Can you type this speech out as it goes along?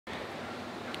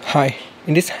Hi,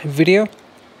 in this video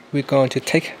we're going to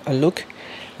take a look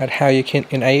at how you can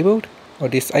enable or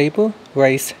disable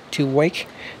raise to wake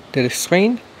the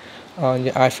screen on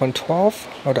your iPhone 12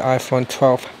 or the iPhone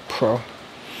 12 Pro.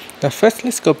 Now first,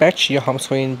 let's go back to your home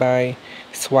screen by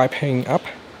swiping up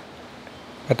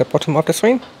at the bottom of the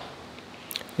screen.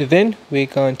 Then we're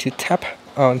going to tap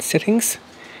on settings.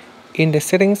 In the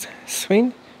settings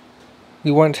screen,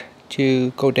 we want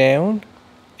to go down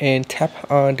and tap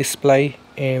on display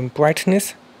and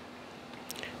brightness.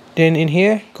 Then in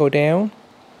here, go down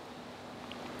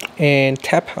and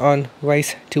tap on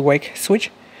raise to wake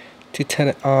switch to turn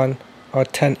it on or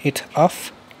turn it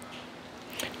off.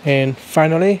 And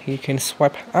finally, you can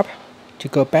swipe up to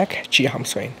go back to your home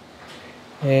screen.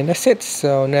 And that's it.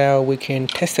 So now we can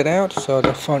test it out. So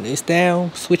the phone is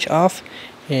down, switch off,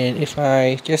 and if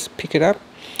I just pick it up,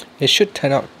 it should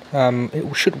turn out.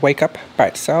 It should wake up by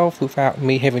itself without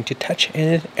me having to touch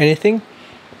anything.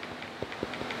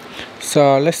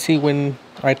 So let's see when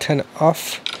I turn it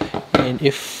off, and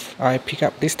if I pick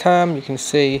up this time, you can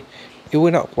see it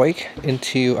will not wake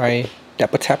until I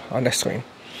double tap on the screen.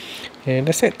 And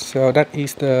that's it. So that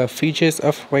is the features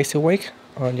of Raise to Wake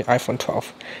on your iPhone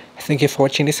 12. Thank you for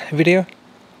watching this video.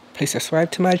 Please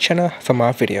subscribe to my channel for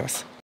more videos.